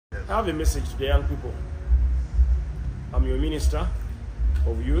I have a message to the young people. I'm your minister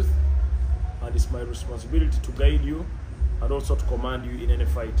of youth, and it's my responsibility to guide you and also to command you in any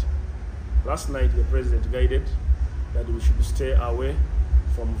fight. Last night, the president guided that we should stay away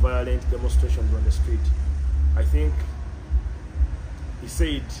from violent demonstrations on the street. I think he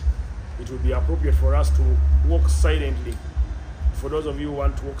said it would be appropriate for us to walk silently. For those of you who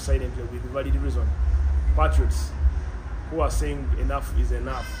want to walk silently with valid reason, patriots who are saying enough is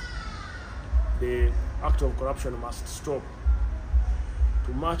enough, the act of corruption must stop,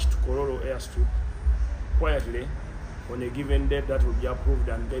 to march to Kororo airstrip quietly on a given date that will be approved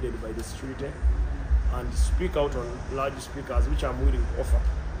and guided by the security, and speak out on large speakers, which I'm willing to offer,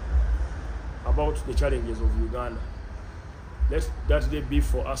 about the challenges of Uganda. Let that day be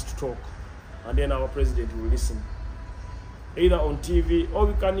for us to talk, and then our president will listen. Either on TV, or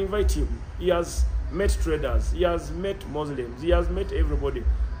we can invite him. He has met traders, he has met Muslims, he has met everybody.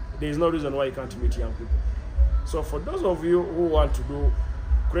 There is no reason why he can't meet young people. So for those of you who want to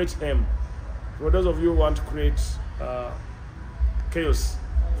create harm, for those of you who want to create chaos,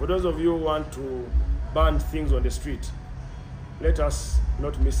 for those of you who want to ban things on the street, let us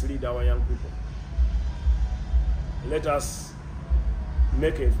not mislead our young people. Let us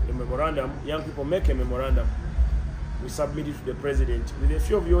make a memorandum. Young people, make a memorandum. We submit it to the president with a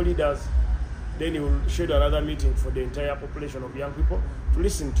few of your leaders. Then he will schedule another meeting for the entire population of young people to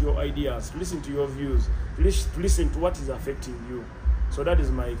listen to your ideas, to listen to your views, to listen to what is affecting you. So that is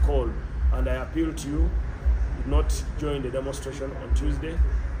my call, and I appeal to you, do not join the demonstration on Tuesday.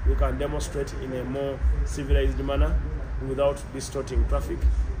 We can demonstrate in a more civilized manner, without distorting traffic,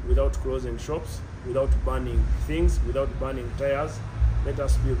 without closing shops, without burning things, without burning tires. Let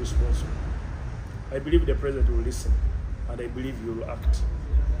us be responsible. I believe the president will listen, and I believe he will act.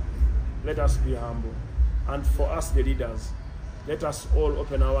 Let us be humble. And for us, the leaders, let us all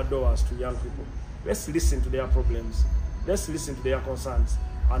open our doors to young people. Let's listen to their problems. Let's listen to their concerns,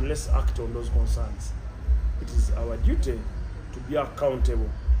 and let's act on those concerns. It is our duty to be accountable.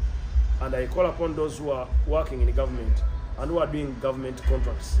 And I call upon those who are working in government and who are doing government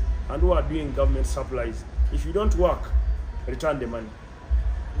contracts and who are doing government supplies. If you don't work, return the money.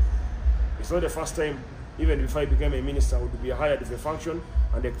 It's not the first time. Even if I became a minister, I would be hired if a function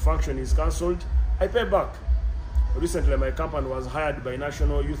and the function is cancelled, I pay back. Recently, my company was hired by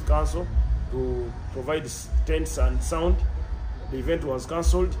National Youth Council to provide tents and sound. The event was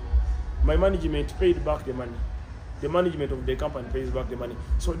cancelled. My management paid back the money. The management of the company pays back the money.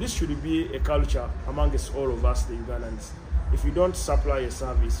 So this should be a culture amongst all of us, the Ugandans. If you don't supply a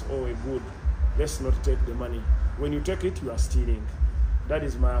service or a good, let's not take the money. When you take it, you are stealing. That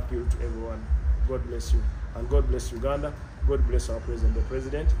is my appeal to everyone. God bless you. And God bless Uganda. God bless our president, the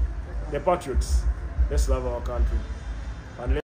president. The patriots, let's love our country.